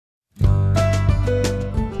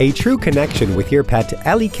A true connection with your pet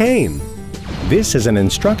Elecane. This is an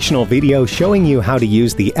instructional video showing you how to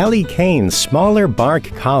use the Elecane smaller bark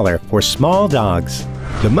collar for small dogs.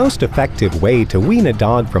 The most effective way to wean a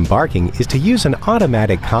dog from barking is to use an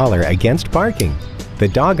automatic collar against barking. The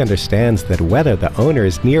dog understands that whether the owner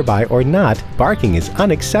is nearby or not, barking is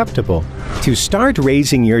unacceptable. To start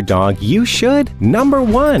raising your dog, you should: Number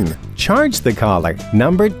 1. Charge the collar.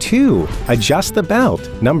 Number 2. Adjust the belt.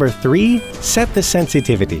 Number 3. Set the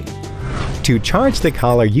sensitivity. To charge the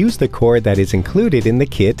collar, use the cord that is included in the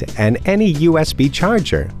kit and any USB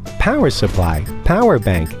charger, power supply, power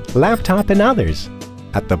bank, laptop, and others.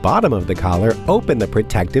 At the bottom of the collar, open the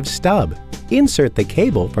protective stub. Insert the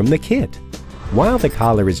cable from the kit. While the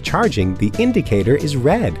collar is charging, the indicator is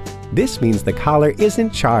red. This means the collar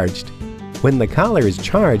isn't charged. When the collar is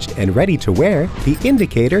charged and ready to wear, the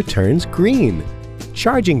indicator turns green.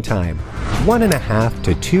 Charging time: 1.5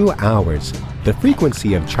 to 2 hours. The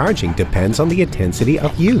frequency of charging depends on the intensity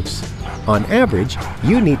of use. On average,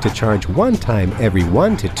 you need to charge one time every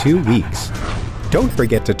 1 to 2 weeks. Don't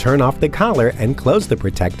forget to turn off the collar and close the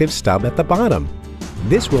protective stub at the bottom.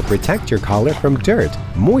 This will protect your collar from dirt,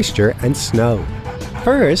 moisture, and snow.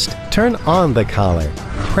 First, turn on the collar.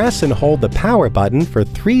 Press and hold the power button for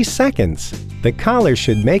 3 seconds. The collar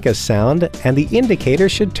should make a sound and the indicator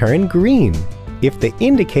should turn green. If the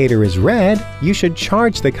indicator is red, you should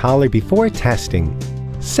charge the collar before testing.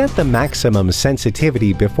 Set the maximum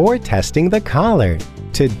sensitivity before testing the collar.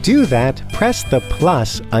 To do that, press the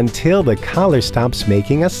plus until the collar stops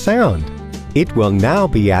making a sound. It will now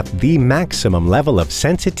be at the maximum level of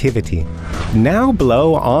sensitivity. Now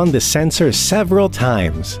blow on the sensor several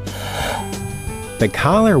times. The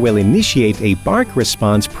collar will initiate a bark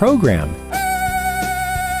response program.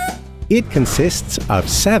 It consists of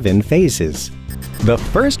 7 phases. The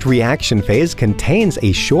first reaction phase contains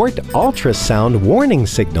a short ultrasound warning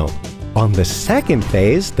signal. On the second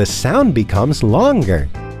phase, the sound becomes longer.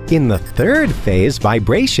 In the third phase,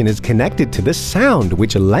 vibration is connected to the sound,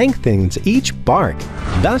 which lengthens each bark,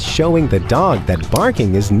 thus showing the dog that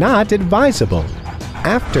barking is not advisable.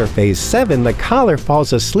 After phase 7, the collar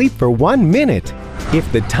falls asleep for 1 minute.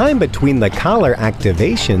 If the time between the collar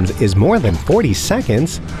activations is more than 40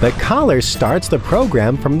 seconds, the collar starts the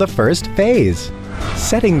program from the first phase.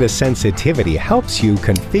 Setting the sensitivity helps you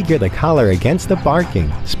configure the collar against the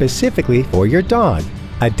barking, specifically for your dog,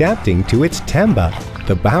 adapting to its timbre,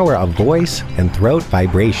 the power of voice and throat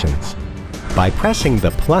vibrations. By pressing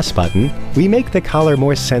the plus button, we make the collar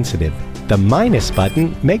more sensitive. The minus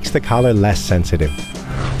button makes the collar less sensitive.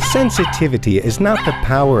 Sensitivity is not the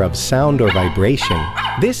power of sound or vibration.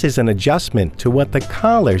 This is an adjustment to what the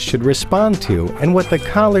collar should respond to and what the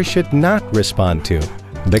collar should not respond to.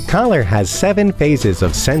 The collar has 7 phases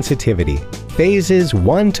of sensitivity. Phases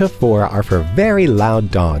 1 to 4 are for very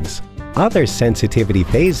loud dogs. Other sensitivity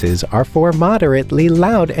phases are for moderately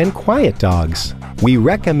loud and quiet dogs. We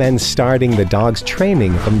recommend starting the dog's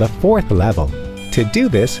training from the 4th level. To do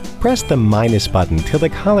this, press the minus button till the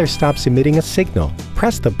collar stops emitting a signal.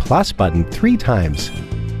 Press the plus button 3 times.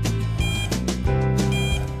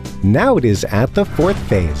 Now it is at the 4th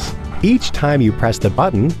phase. Each time you press the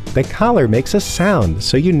button, the collar makes a sound,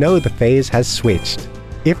 so you know the phase has switched.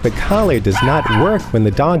 If the collar does not work when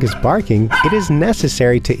the dog is barking, it is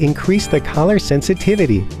necessary to increase the collar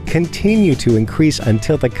sensitivity. Continue to increase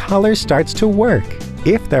until the collar starts to work.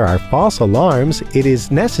 If there are false alarms, it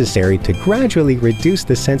is necessary to gradually reduce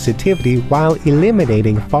the sensitivity while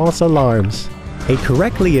eliminating false alarms. A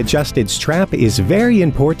correctly adjusted strap is very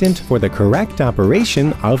important for the correct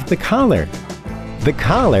operation of the collar. The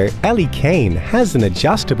collar, Elecane, has an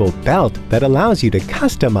adjustable belt that allows you to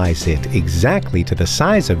customize it exactly to the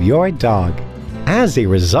size of your dog. As a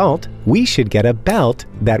result, we should get a belt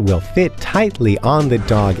that will fit tightly on the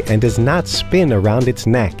dog and does not spin around its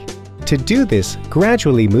neck. To do this,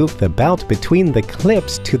 gradually move the belt between the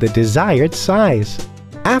clips to the desired size.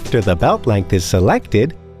 After the belt length is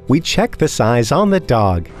selected, we check the size on the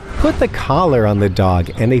dog. Put the collar on the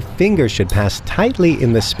dog and a finger should pass tightly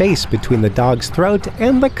in the space between the dog's throat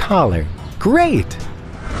and the collar. Great!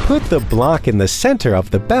 Put the block in the center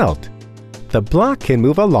of the belt. The block can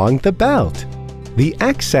move along the belt. The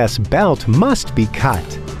excess belt must be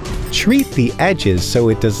cut. Treat the edges so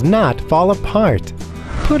it does not fall apart.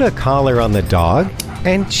 Put a collar on the dog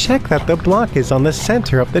and check that the block is on the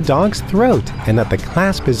center of the dog's throat and that the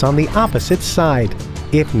clasp is on the opposite side.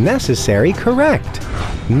 If necessary, correct.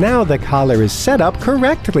 Now the collar is set up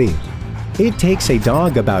correctly. It takes a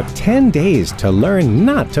dog about 10 days to learn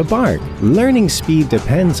not to bark. Learning speed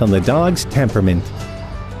depends on the dog's temperament.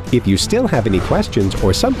 If you still have any questions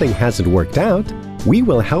or something hasn't worked out, we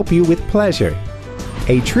will help you with pleasure.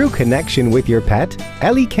 A true connection with your pet,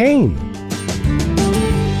 Elecane.